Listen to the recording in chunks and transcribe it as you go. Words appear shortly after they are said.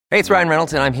Hey, it's Ryan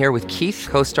Reynolds, and I'm here with Keith,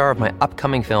 co-star of my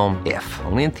upcoming film, If,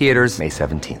 only in theaters May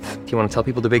 17th. Do you want to tell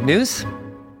people the big news?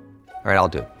 All right, I'll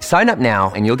do it. Sign up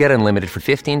now and you'll get unlimited for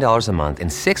 $15 a month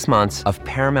and 6 months of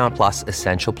Paramount Plus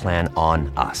Essential Plan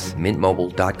on us.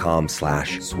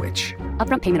 MintMobile.com/switch.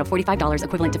 Upfront payment of $45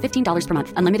 equivalent to $15 per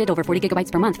month. Unlimited over 40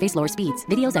 gigabytes per month. Face lower speeds.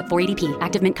 Videos at 480p.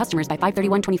 Active Mint customers by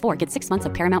 531.24 get 6 months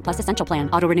of Paramount Plus Essential Plan.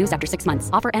 Auto renews after 6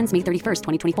 months. Offer ends May 31st,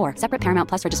 2024. Separate Paramount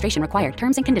Plus registration required.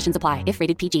 Terms and conditions apply if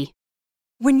rated PG.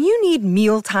 When you need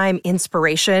mealtime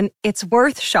inspiration, it's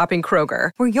worth shopping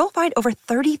Kroger, where you'll find over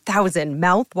 30,000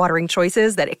 mouth-watering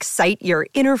choices that excite your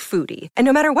inner foodie. And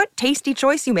no matter what tasty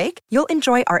choice you make, you'll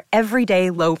enjoy our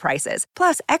everyday low prices,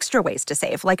 plus extra ways to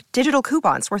save, like digital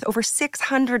coupons worth over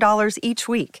 $600 each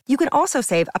week. You can also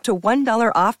save up to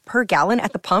 $1 off per gallon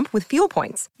at the pump with fuel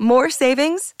points. More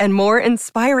savings and more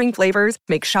inspiring flavors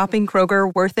make shopping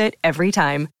Kroger worth it every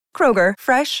time. Kroger,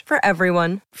 fresh for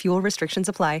everyone. Fuel restrictions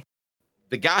apply.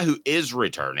 The guy who is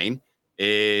returning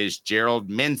is Gerald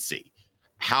Mincey.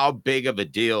 How big of a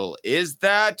deal is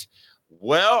that?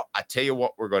 Well, I tell you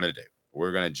what we're going to do.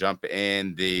 We're going to jump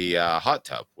in the hot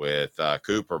tub with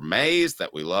Cooper Mays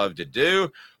that we love to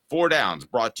do. 4 Downs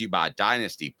brought to you by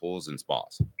Dynasty Pools and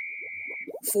Spas.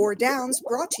 4 Downs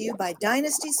brought to you by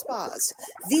Dynasty Spas,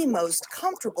 the most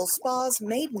comfortable spas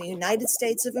made in the United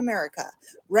States of America,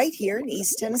 right here in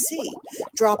East Tennessee.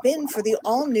 Drop in for the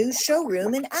all-new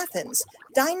showroom in Athens.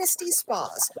 Dynasty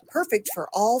Spas, perfect for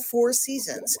all 4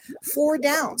 seasons. 4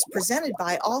 Downs, presented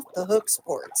by Off the Hook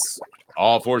Sports.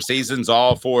 All 4 seasons,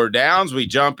 all 4 downs. We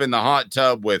jump in the hot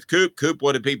tub with Coop. Coop,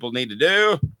 what do people need to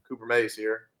do? Cooper Mays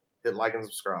here. Hit like and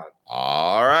subscribe.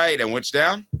 All right. And which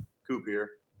down? Coop here.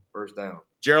 First down.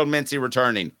 Gerald Mincey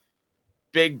returning.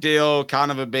 Big deal, kind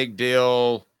of a big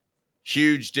deal,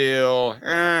 huge deal.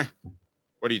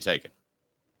 What are you taking?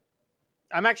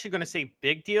 I'm actually going to say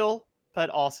big deal, but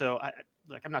also,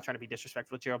 I'm not trying to be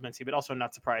disrespectful with Gerald Mincey, but also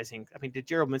not surprising. I mean, did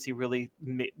Gerald Mincey really,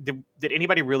 did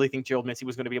anybody really think Gerald Mincey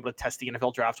was going to be able to test the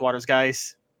NFL draft waters,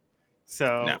 guys?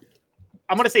 So no.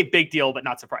 I'm going to say big deal, but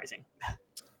not surprising.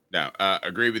 No,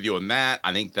 agree with you on that.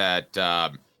 I think that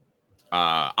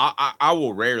I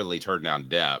will rarely turn down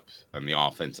depth on the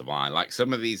offensive line. Like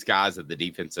some of these guys at the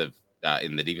defensive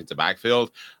in the defensive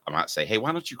backfield, I might say, hey,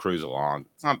 why don't you cruise along?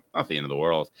 It's not the end of the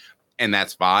world, and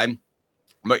that's fine.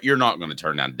 But you're not going to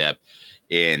turn down depth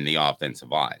in the offensive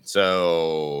line.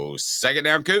 So second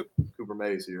down, Coop. Cooper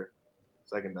Mays here.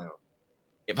 Second down.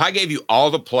 If I gave you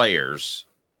all the players,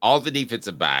 all the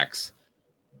defensive backs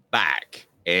back,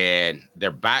 and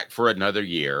they're back for another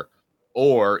year,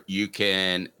 or you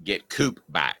can get Coop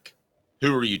back,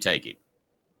 who are you taking?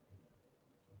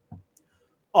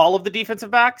 All of the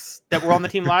defensive backs that were on the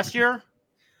team last year?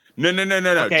 No.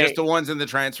 Okay. Just the ones in the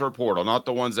transfer portal, not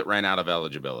the ones that ran out of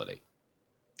eligibility.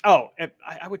 Oh,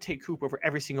 I would take Coop over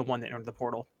every single one that entered the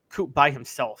portal. Coop by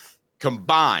himself.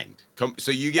 Combined.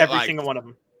 So you get every single one of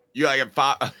them. You get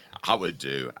 5. I would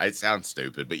do. It sounds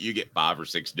stupid, but you get 5 or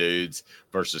 6 dudes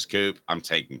versus Coop. I'm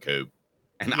taking Coop.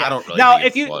 And yeah. I don't really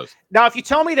think it's close. Now, if you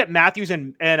tell me that Matthews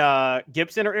and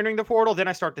Gibson are entering the portal, then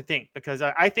I start to think, because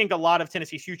I think a lot of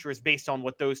Tennessee's future is based on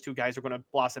what those 2 guys are going to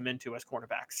blossom into as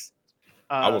cornerbacks.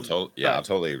 I'll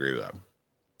totally agree with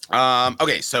that.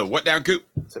 Okay, so what down, Coop?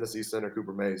 Tennessee center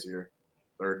Cooper Mays here.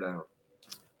 Third down.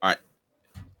 All right.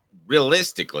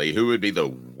 Realistically, who would be the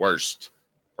worst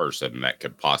person that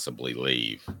could possibly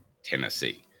leave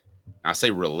Tennessee? I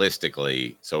say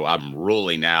realistically, so I'm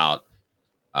ruling out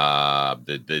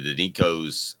the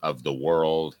Nicos of the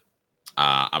world.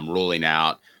 I'm ruling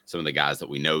out some of the guys that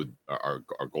we know are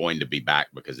going to be back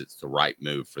because it's the right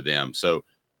move for them. So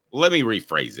let me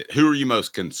rephrase it. Who are you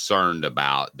most concerned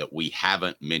about that we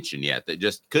haven't mentioned yet that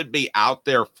just could be out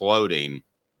there floating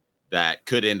that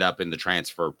could end up in the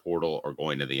transfer portal or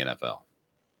going to the NFL?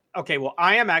 Okay, well,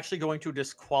 I am actually going to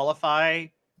disqualify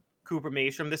Cooper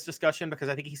Mays from this discussion because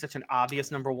I think he's such an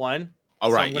obvious number one.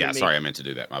 Oh, right. Yeah, sorry, I meant to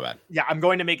do that. My bad. Yeah, I'm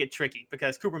going to make it tricky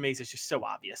because Cooper Mays is just so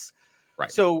obvious.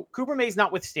 Right. So Cooper Mays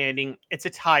notwithstanding, it's a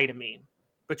tie to me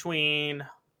between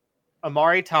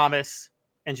Amari Thomas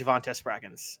and Javonte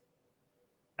Spraggins.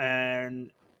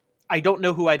 And I don't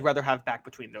know who I'd rather have back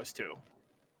between those 2.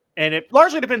 And it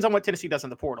largely depends on what Tennessee does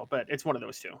in the portal, but it's one of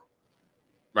those 2.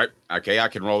 Right. Okay, I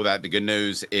can roll with that. The good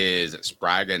news is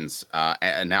Spraggins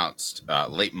announced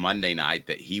late Monday night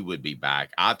that he would be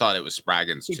back. I thought it was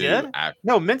Spraggins he too. Did?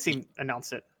 No, Mincey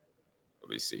announced it. Let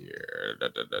me see here.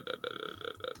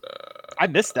 I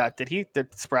missed that. Did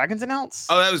Spraggins announce?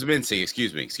 Oh, that was Mincey.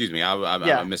 Excuse me. I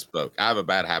misspoke. I have a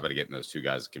bad habit of getting those 2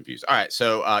 guys confused. All right.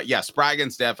 So,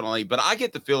 Spraggins definitely. But I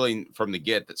get the feeling from the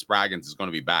get that Spraggins is going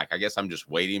to be back. I guess I'm just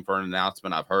waiting for an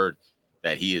announcement. I've heard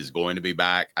that he is going to be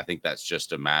back. I think that's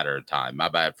just a matter of time. My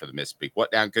bad for the misspeak.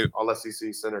 What down, Coop? All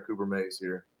SEC center Cooper Mays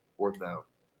here. 4th down.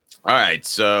 All right,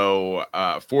 so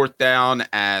 4th down.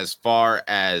 As far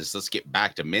as let's get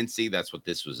back to Mincey, that's what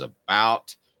this was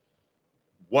about.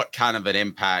 What kind of an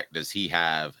impact does he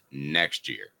have next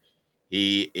year?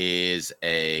 He is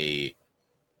a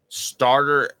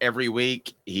starter every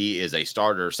week. He is a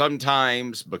starter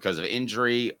sometimes because of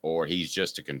injury, or he's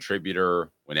just a contributor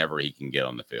whenever he can get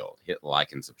on the field. Hit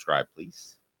like and subscribe,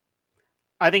 please.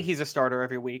 I think he's a starter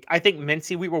every week. I think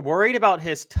Mincey, we were worried about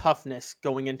his toughness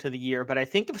going into the year, but I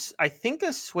think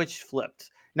a switch flipped.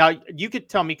 Now, you could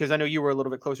tell me, because I know you were a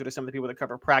little bit closer to some of the people that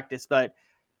cover practice, but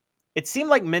it seemed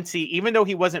like Mincey, even though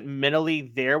he wasn't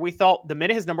mentally there, we thought the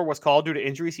minute his number was called due to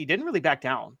injuries, he didn't really back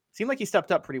down. Seemed like he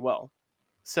stepped up pretty well.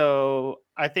 So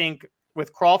I think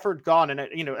with Crawford gone, and I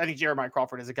think Jeremiah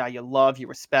Crawford is a guy you love, you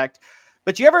respect.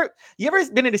 But you ever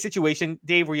been in a situation,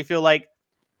 Dave, where you feel like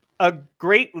a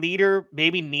great leader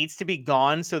maybe needs to be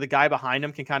gone so the guy behind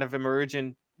him can kind of emerge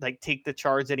and like take the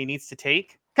charge that he needs to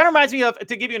take? Kind of reminds me of,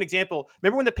 to give you an example,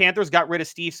 remember when the Panthers got rid of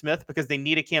Steve Smith because they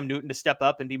needed Cam Newton to step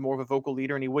up and be more of a vocal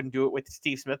leader, and he wouldn't do it with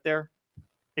Steve Smith there?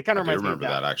 It kind of reminds me of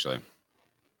that actually.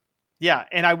 Yeah,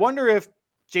 and I wonder if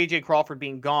J.J. Crawford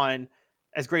being gone,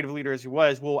 as great of a leader as he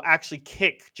was, will actually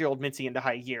kick Gerald Mincey into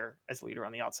high gear as leader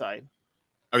on the outside.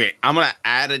 Okay, I'm going to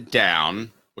add it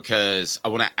down because I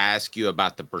want to ask you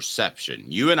about the perception.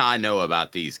 You and I know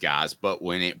about these guys, but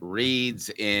when it reads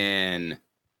in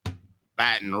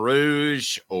Baton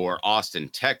Rouge or Austin,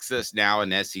 Texas, now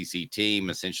an SEC team,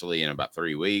 essentially in about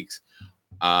 3 weeks,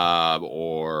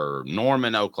 or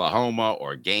Norman, Oklahoma,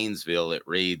 or Gainesville, it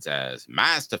reads as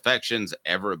mass defections,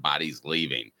 everybody's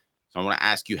leaving. So I want to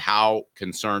ask you, how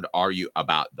concerned are you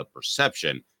about the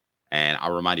perception? And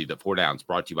I'll remind you that 4 Downs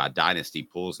brought to you by Dynasty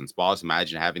Pools and Spas.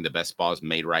 Imagine having the best spas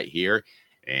made right here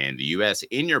in the U.S.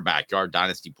 in your backyard.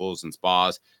 Dynasty Pools and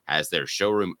Spas has their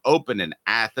showroom open in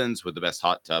Athens with the best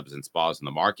hot tubs and spas in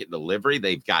the market. Delivery,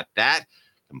 they've got that.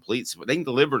 They can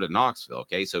deliver to Knoxville,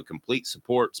 okay? So complete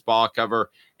support, spa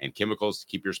cover, and chemicals to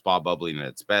keep your spa bubbling at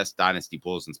its best. Dynasty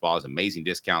Pools and Spas, amazing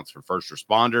discounts for first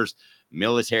responders,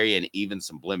 military, and even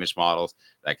some blemish models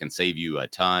that can save you a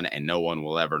ton, and no one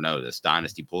will ever know this.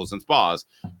 Dynasty Pools and Spas.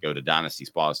 Go to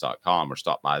dynastyspas.com or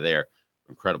stop by their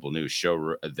incredible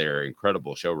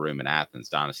showroom in Athens,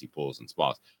 Dynasty Pools and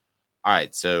Spas. All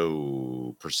right,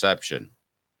 so perception.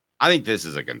 I think this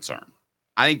is a concern.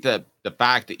 I think that the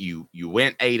fact that you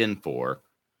went 8-4,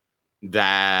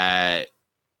 that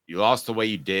you lost the way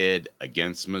you did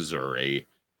against Missouri,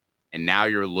 and now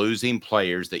you're losing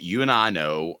players that you and I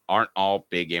know aren't all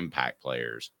big impact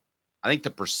players. I think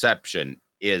the perception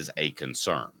is a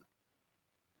concern.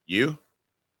 You?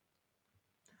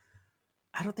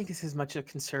 I don't think it's as much a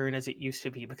concern as it used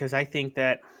to be, because I think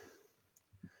that,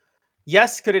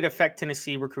 yes, could it affect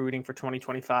Tennessee recruiting for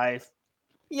 2025?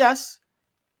 Yes.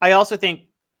 I also think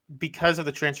because of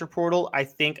the transfer portal, I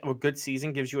think a good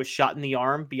season gives you a shot in the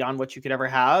arm beyond what you could ever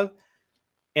have.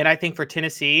 And I think for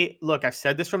Tennessee, look, I've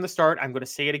said this from the start, I'm going to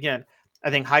say it again.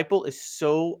 I think Heupel is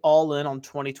so all in on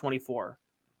 2024.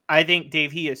 I think,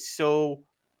 Dave, he is so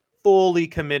fully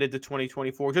committed to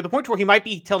 2024 to the point where he might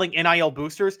be telling NIL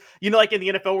boosters, like in the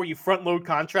NFL where you front load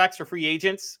contracts for free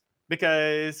agents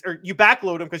or you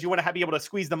backload them because you want to be able to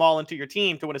squeeze them all into your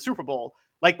team to win a Super Bowl,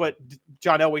 like what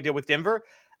John Elway did with Denver.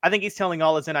 I think he's telling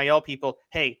all his NIL people,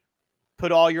 hey,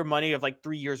 put all your money of like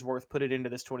 3 years worth, put it into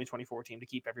this 2024 team to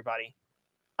keep everybody.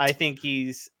 I think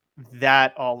he's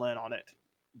that all in on it.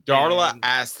 Darla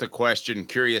asked the question,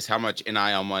 curious how much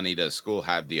NIL money does school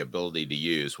have the ability to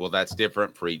use? Well, that's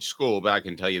different for each school, but I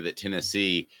can tell you that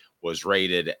Tennessee was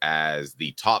rated as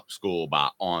the top school by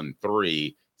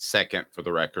On3. Second, for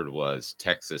the record, was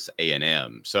Texas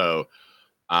A&M. So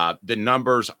the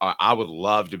numbers, I would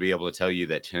love to be able to tell you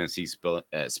that Tennessee's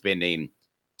spending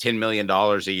 $10 million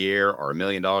a year or $1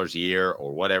 million a year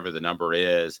or whatever the number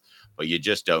is, but you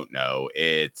just don't know.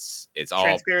 It's all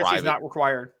transparency is not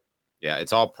required. Yeah,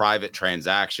 it's all private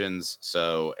transactions.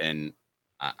 So, and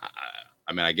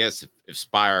I guess if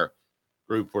Spire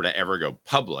Group were to ever go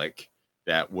public,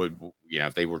 that would,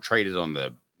 if they were traded on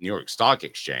the New York Stock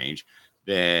Exchange,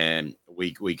 then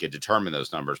we could determine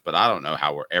those numbers. But I don't know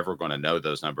how we're ever going to know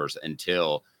those numbers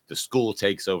until the school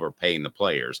takes over paying the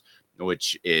players,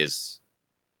 which is,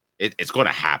 it's going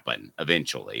to happen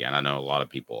eventually. And I know a lot of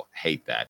people hate that.